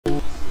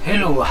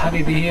Hello,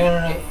 Habibi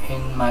here.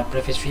 In my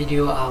previous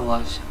video I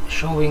was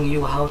showing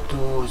you how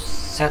to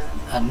set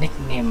a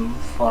nickname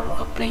for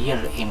a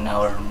player in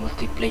our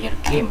multiplayer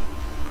game.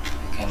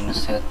 You can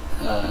set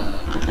a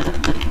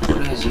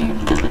crazy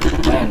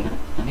man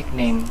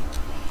nickname,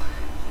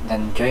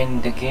 then join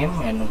the game,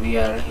 and we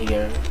are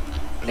here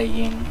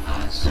playing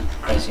as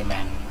crazy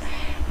man.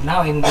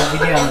 Now in the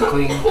video I'm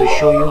going to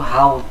show you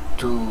how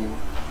to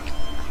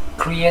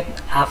create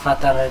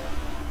avatar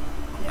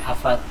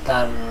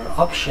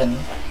option,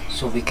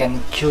 so we can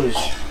choose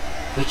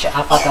which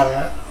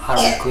avatar are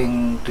we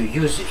going to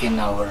use in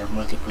our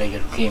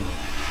multiplayer game.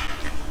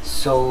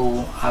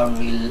 So I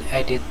will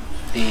edit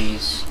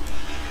this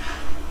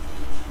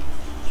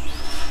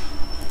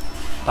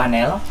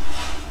panel.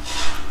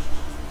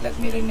 Let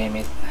me rename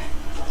it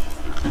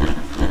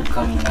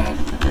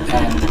Connect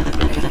and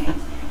Play.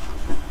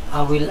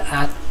 I will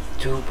add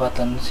two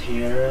buttons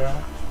here,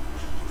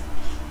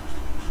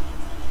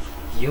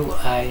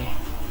 UI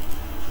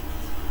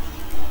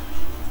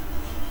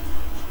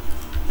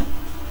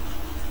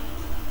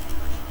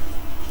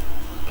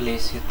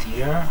place it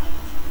here,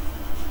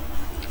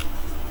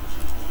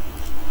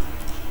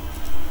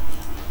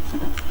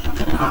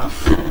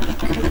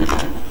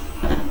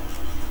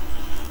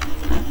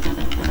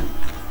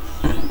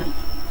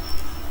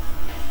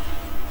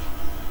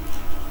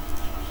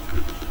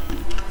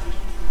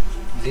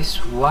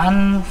 this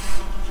one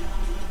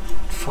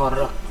for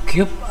a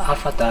cube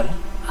avatar.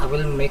 I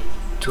will make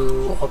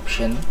two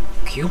options,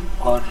 cube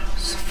or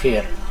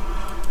sphere.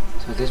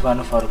 So this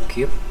one for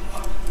cube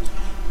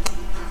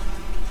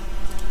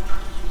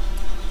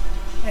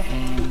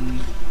and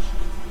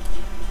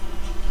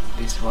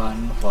this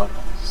one for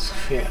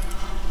sphere.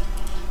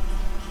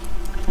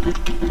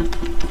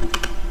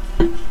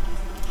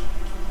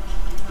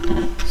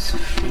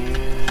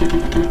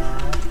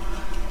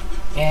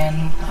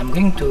 And I'm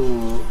going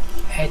to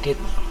edit.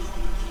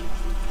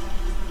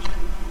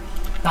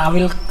 I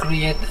will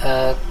create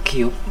a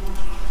cube.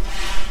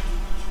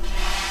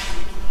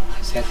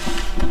 I set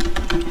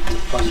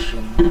the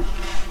position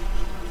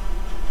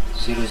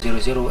 000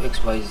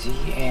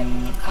 XYZ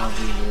and I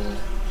will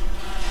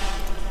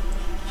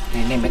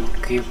rename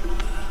it cube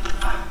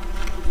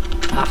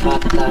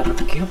avatar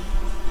cube.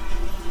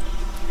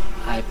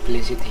 I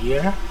place it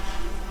here,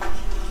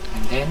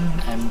 and then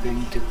I'm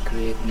going to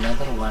create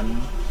another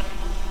one,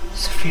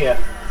 sphere.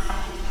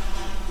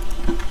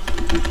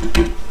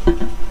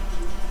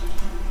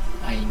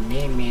 I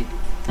name it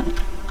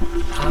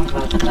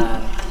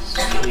avatar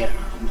sphere,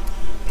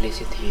 place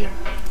it here,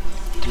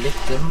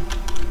 delete them.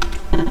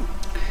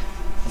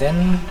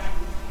 Then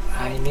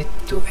I need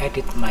to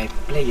edit my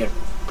player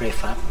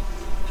prefab.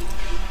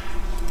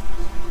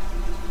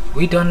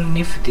 We don't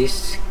need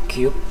this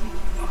cube,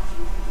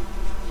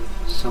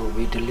 so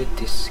we delete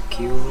this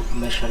cube,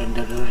 mesh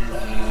renderer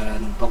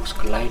and box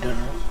collider.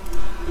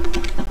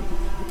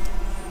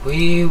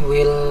 We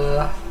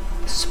will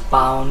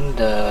spawn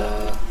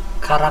the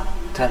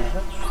character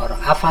or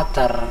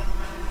avatar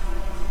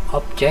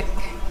object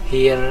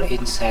here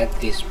inside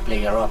this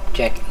player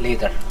object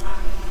later.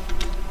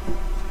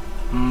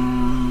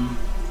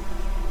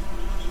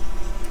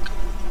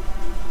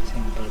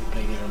 Simple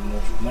player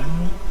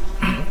movement.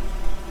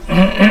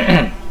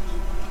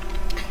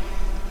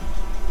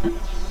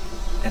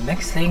 The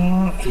next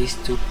thing is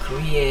to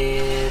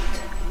create,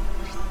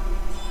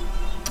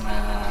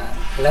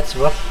 let's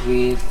work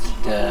with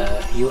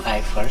the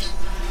UI first.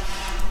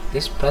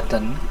 This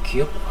button,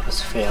 cube or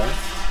sphere,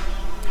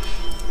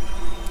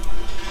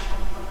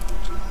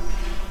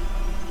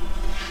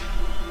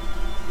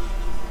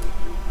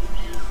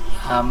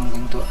 I'm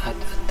going to add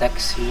a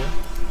text here.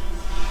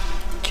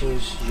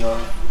 Choose your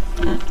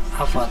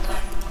avatar.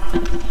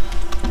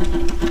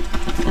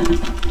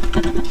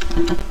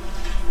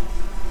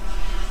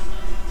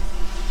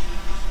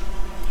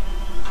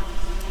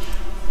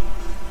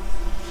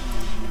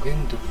 I'm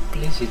going to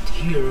place it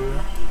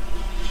here.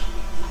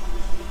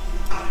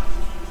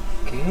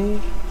 Okay.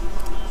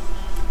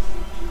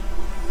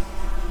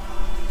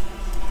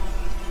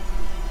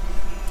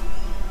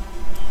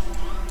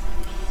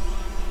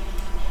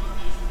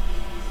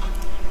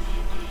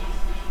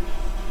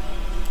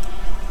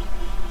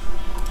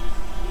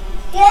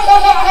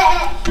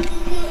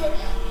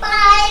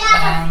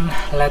 And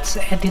let's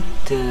edit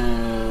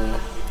the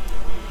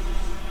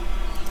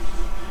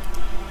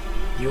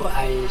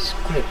UI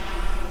script.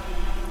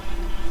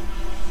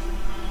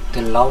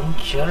 The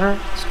launcher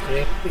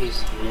script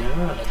is here.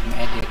 Let me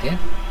edit it.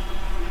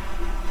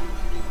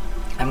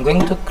 I'm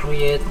going to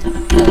create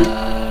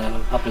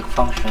a public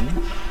function,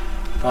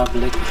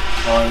 public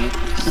void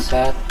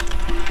set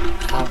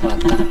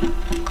avatar.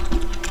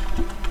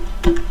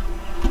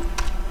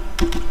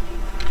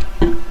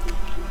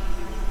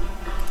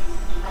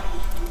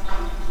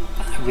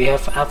 We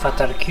have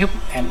avatar cube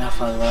and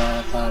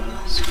avatar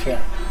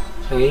sphere.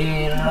 So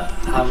here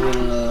I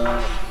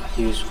will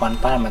use one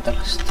parameter,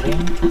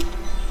 string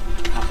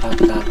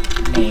avatar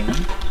name,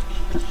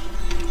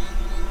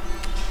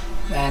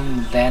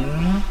 and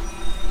then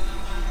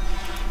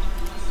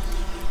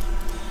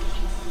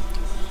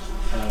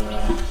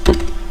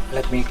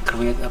let me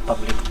create a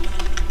public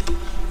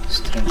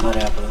string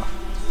variable.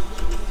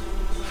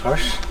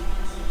 First,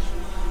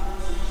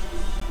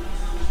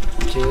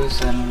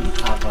 choose an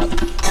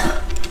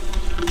avatar.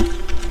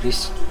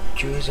 This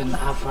choose an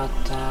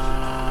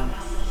avatar,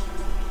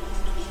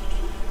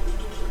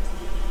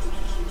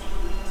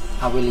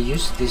 I will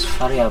use this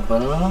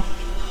variable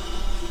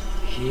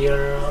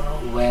here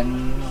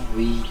when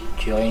we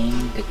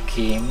join the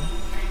game.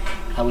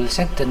 I will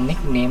set the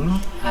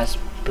nickname as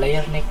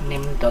player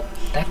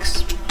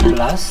nickname.text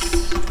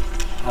plus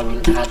I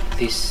will add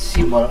this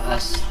symbol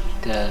as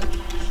the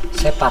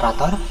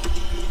separator,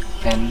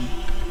 then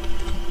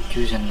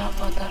choose an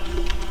avatar.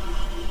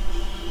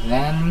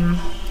 Then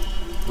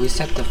we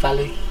set the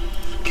value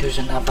choose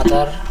an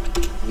avatar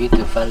with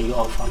the value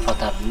of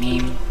avatar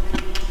name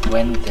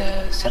when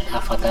the set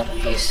avatar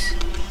is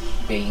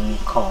being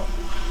called.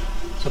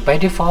 So by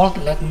default,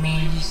 let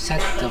me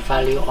set the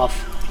value of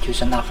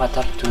choose an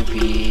avatar to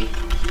be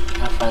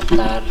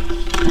avatar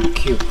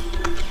cube.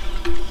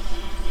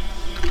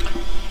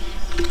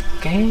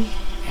 Okay,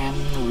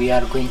 and we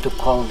are going to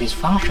call this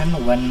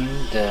function when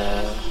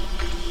the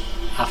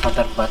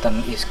avatar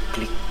button is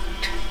clicked.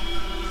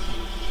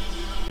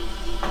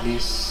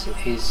 This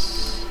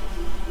is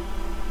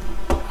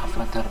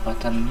avatar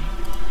button,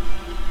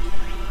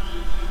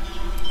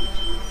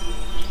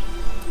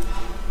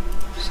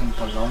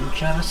 simple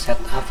launcher, set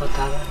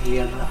avatar.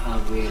 Here I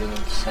will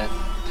set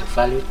the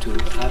value to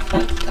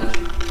avatar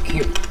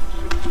cube.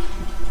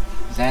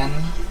 Then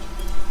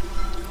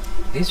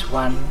this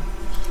one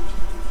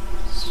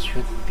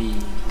should be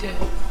the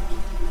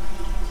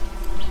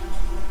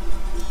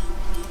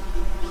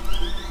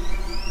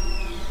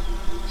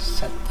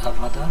set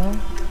avatar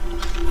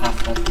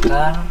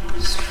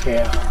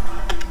sphere.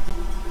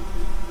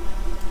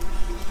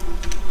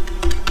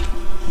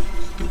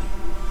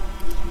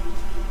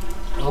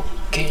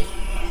 Okay,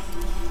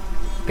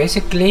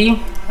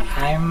 basically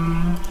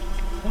I'm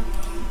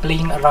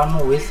playing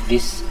around with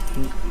this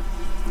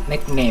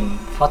nickname,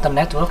 Photon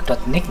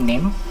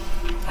network.nickname.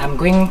 I'm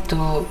going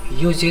to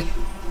use it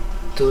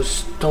to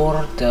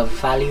store the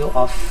value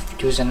of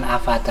chosen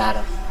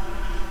avatar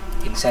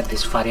inside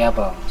this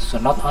variable. So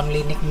not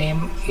only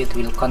nickname, it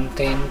will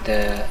contain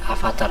the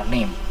avatar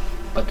name,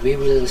 but we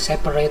will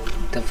separate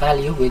the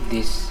value with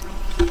this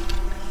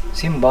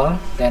symbol.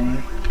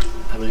 Then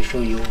I will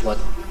show you what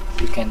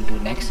we can do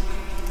next.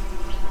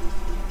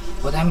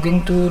 What I'm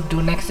going to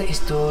do next is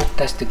to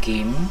test the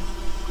game.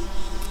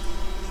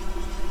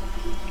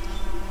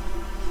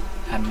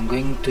 I'm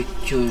going to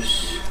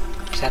choose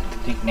set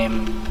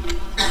nickname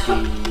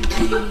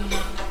DB.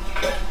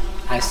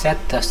 I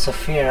set the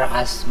sphere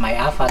as my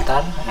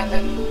avatar and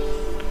then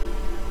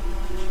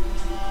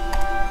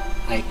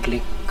I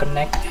click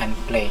connect and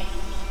play.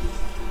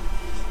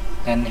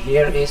 Then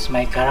here is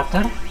my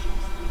character.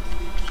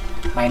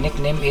 My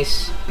nickname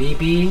is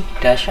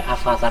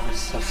BB-avatar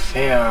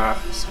sphere.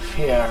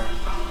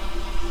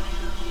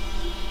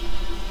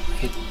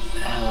 It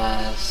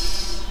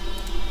has,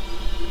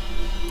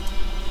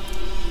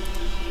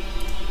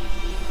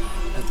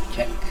 let's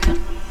check,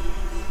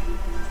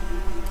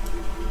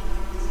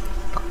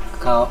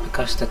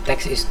 because the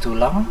text is too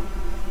long,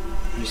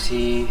 you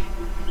see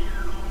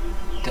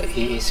the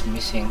E is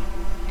missing.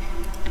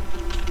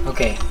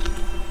 Okay,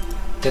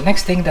 the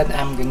next thing that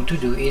I'm going to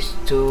do is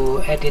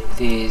to edit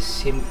this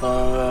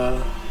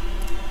simple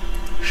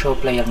show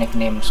player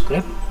nickname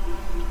script.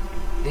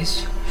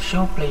 This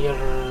show player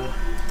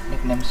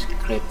nickname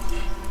script,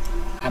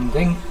 I'm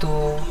going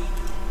to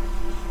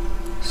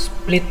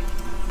split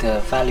the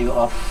value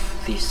of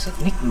this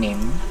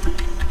nickname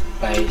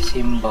by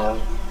symbol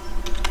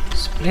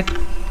split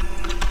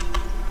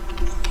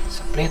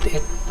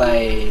it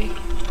by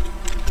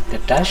the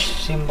dash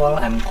symbol,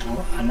 and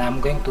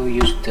I'm going to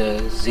use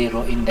the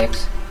 0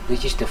 index,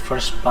 which is the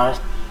first part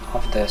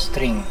of the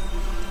string,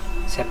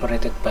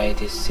 separated by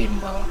this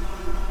symbol.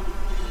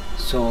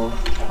 So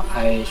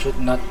I should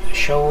not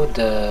show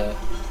the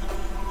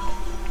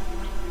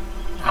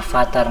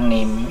avatar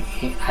name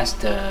as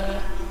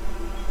the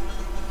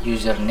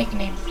user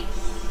nickname.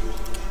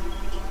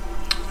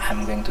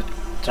 I'm going to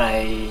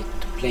try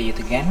to play it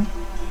again.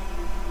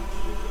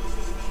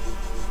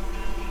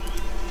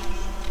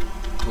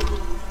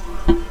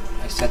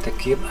 I set the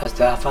cube as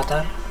the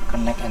avatar,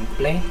 connect and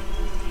play.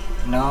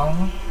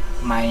 Now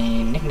my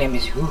nickname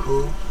is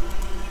Hoo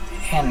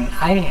and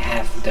I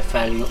have the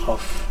value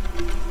of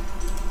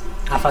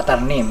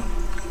avatar name.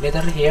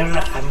 Later here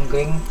I'm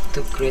going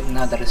to create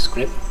another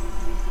script.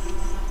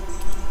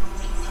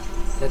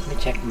 Let me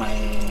check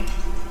my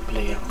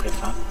player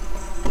prefab.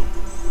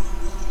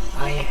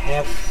 I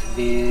have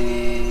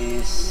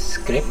this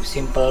script,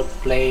 simple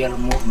player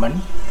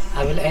movement.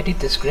 I will edit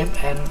the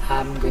script and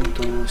I'm going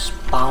to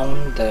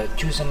spawn the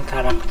chosen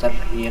character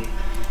here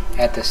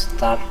at the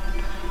start.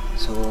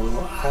 So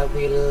I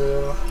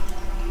will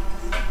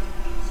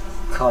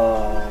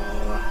call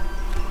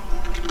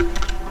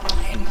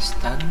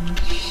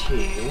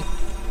instantiate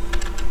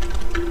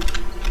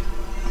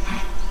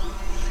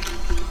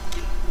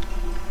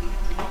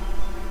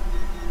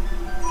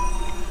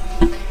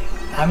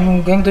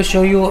I'm going to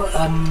show you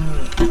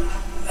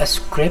a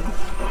script.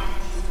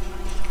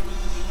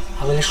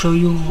 I will show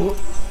you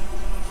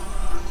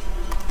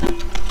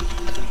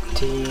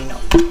 13.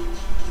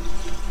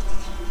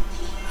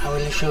 I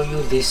will show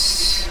you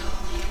this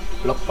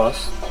blog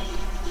post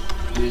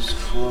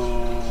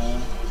useful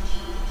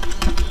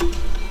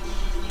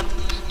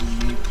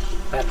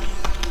snippet.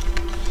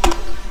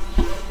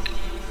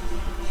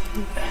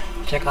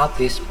 Check out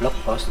this blog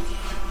post.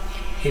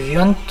 If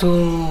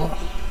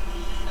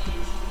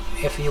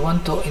you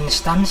want to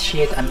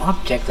instantiate an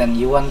object, then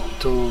you want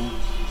to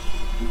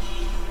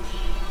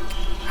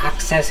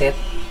access it,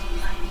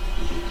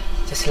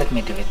 just let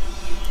me do it.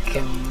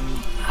 Okay,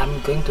 I'm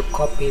going to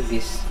copy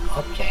this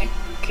object.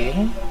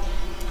 Okay,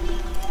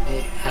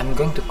 I'm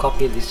going to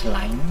copy this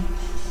line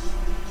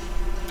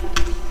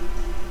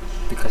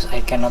because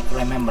I cannot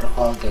remember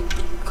all the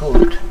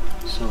code,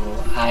 so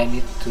I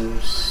need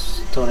to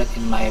store it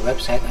in my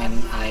website,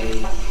 and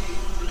I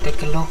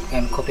take a look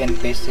and copy and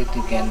paste it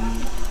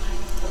again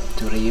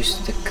to reuse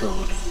the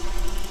code.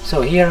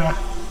 So here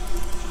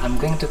I'm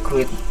going to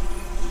create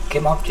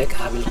game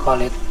object. I will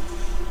call it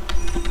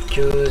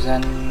choose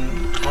an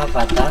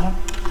avatar.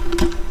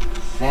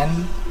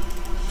 Then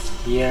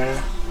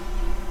here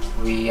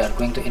we are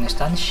going to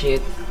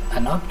instantiate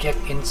an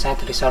object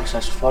inside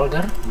resources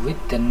folder with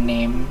the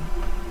name.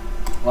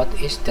 What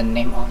is the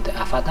name of the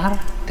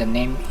avatar? The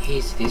name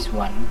is this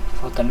one,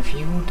 Photon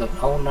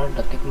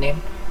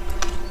view.owner.nickname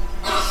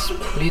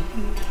split.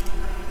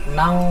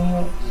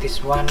 Now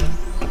this one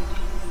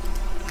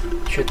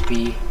should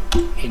be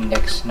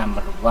index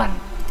number 1.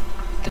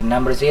 The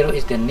number 0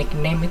 is the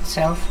nickname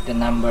itself, the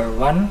number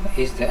 1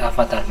 is the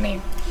avatar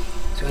name.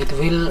 So it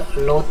will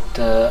load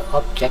the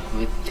object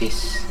with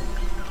this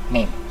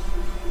name.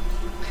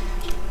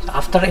 So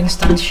after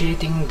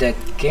instantiating the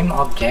game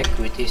object,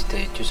 which is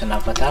the chosen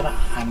avatar,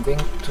 I'm going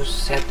to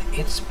set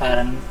its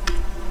parent,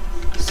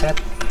 set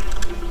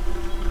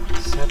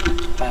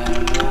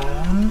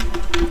parent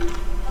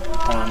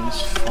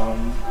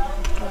transform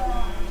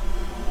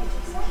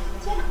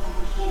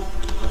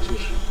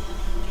position.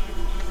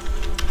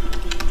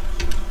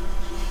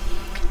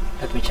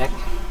 Let me check.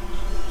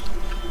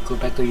 Go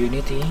back to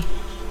Unity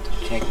to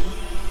check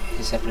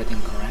is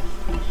everything correct.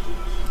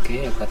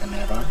 Okay, I got an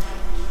error.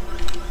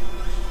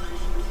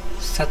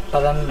 Set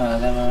parent.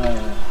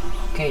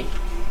 Okay,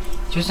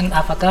 choose an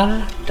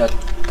avatar dot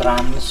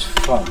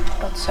transform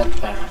dot set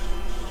parent.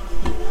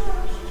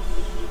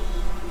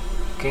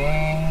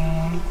 Okay,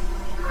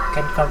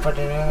 can convert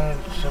the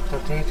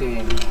subtracted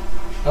to.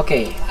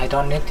 Okay, I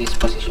don't need this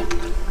position.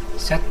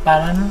 Set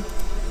parent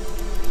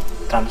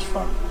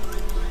transform.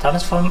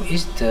 Transform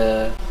is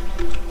the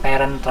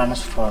parent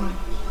transform,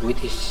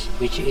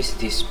 which is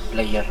this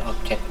player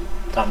object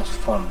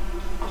transform.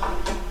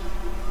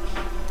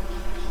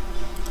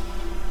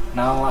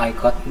 Now I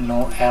got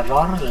no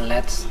error.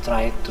 Let's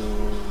try to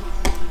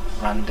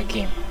run the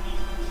game.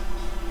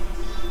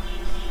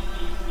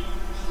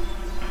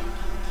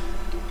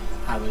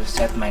 I will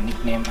set my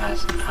nickname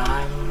as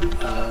I'm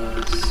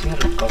a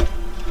circle.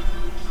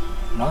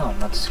 No,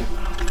 not circle.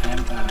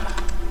 I'm a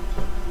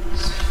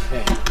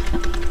sphere.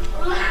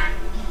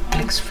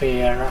 Click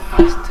sphere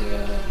as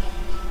the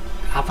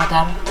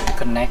avatar,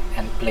 connect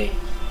and play.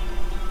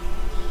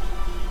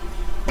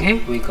 Okay,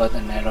 we got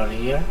an error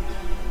here.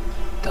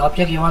 The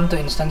object you want to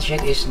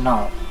instantiate is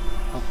null.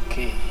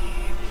 Okay.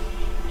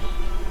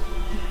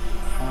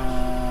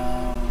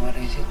 Where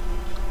is it?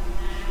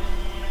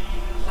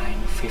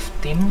 Line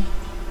 15.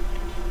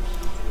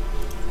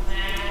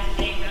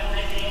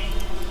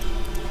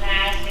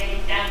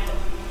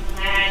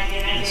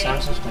 The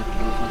sources that go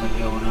for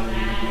the owner.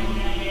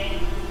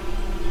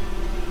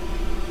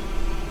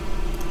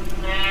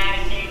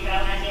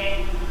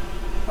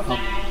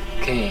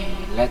 Okay,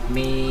 let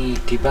me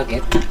debug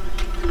it.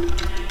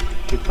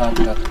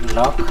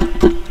 Debug.log.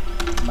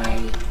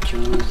 My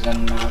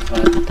chosen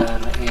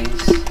avatar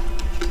is.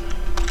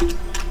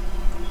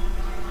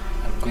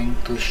 I'm going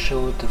to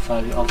show the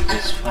value of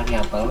this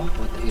variable.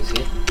 What is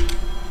it?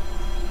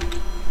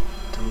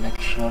 To make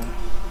sure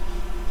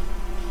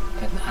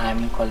that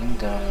I'm calling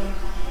the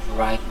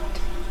right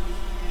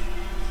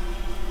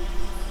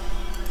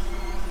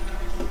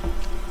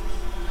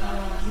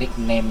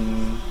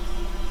nickname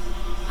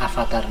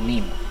avatar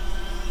name.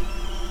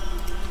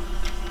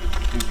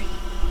 Maybe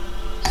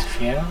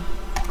sphere,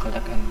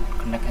 connect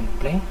and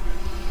play.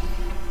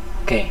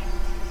 Okay,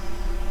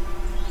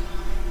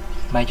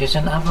 my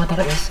chosen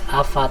avatar is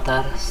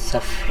avatar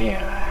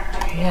sphere.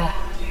 Yeah,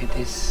 it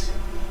is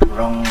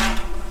wrong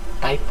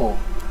typo.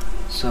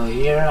 So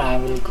here I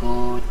will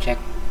go check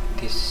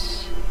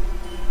this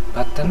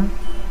button,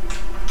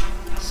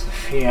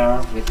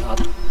 sphere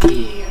without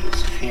E,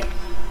 sphere.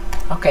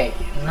 Okay,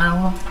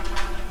 now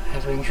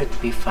everything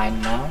should be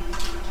fine now.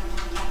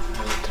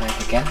 I will try it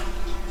again.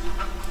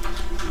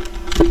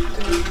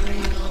 The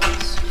real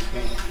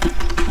sphere.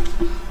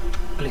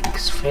 Click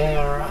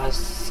sphere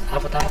as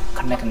avatar,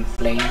 connect and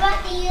play.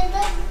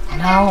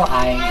 Now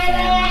I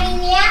am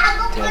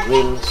the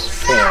real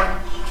sphere.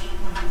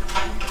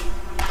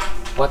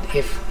 What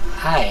if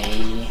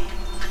I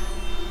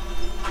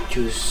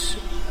choose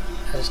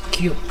as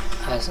cube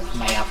as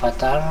my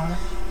avatar,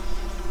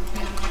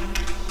 and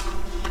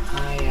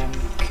I am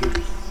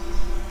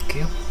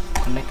cube,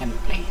 connect and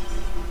play.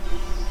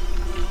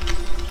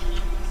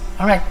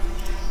 Alright,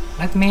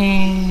 let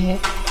me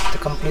to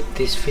complete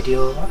this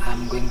video.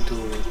 I'm going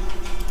to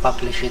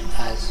publish it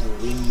as a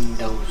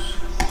Windows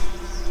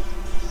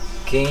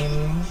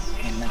game,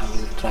 and I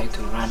will try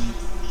to run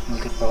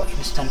multiple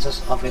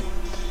instances of it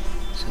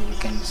so you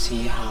can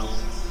see how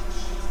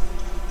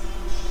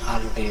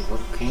are they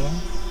working.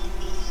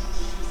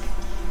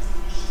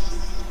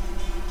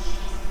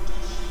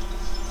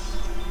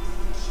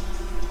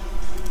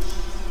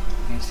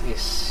 This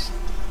is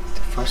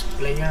the first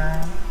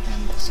player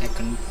and the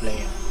second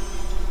player.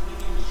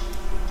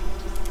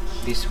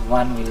 This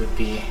one will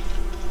be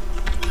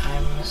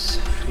I'm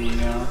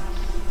sphere,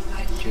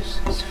 I choose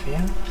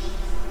sphere.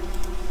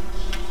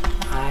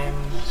 I'm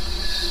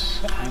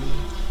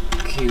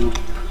cube,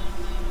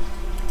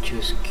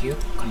 choose cube,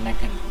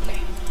 connect and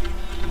play.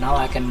 Now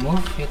I can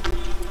move it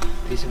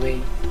this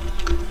way.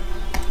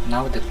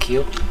 Now the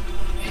cube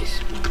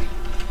is moving.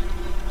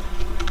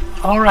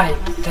 Alright,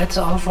 that's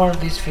all for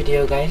this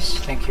video, guys.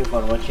 Thank you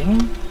for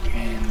watching,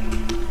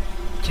 and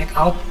check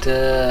out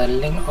the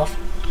link of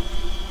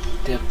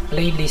the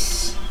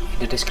playlist in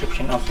the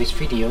description of this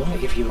video.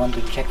 If you want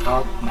to check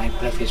out my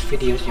previous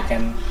videos, you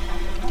can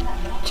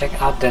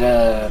check out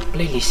the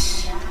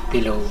playlist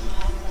below,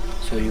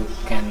 so you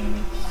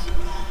can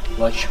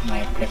watch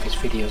my previous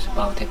videos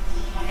about it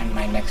and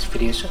my next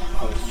videos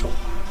also.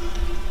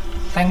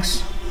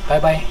 Thanks, bye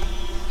bye,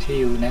 see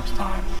you next time.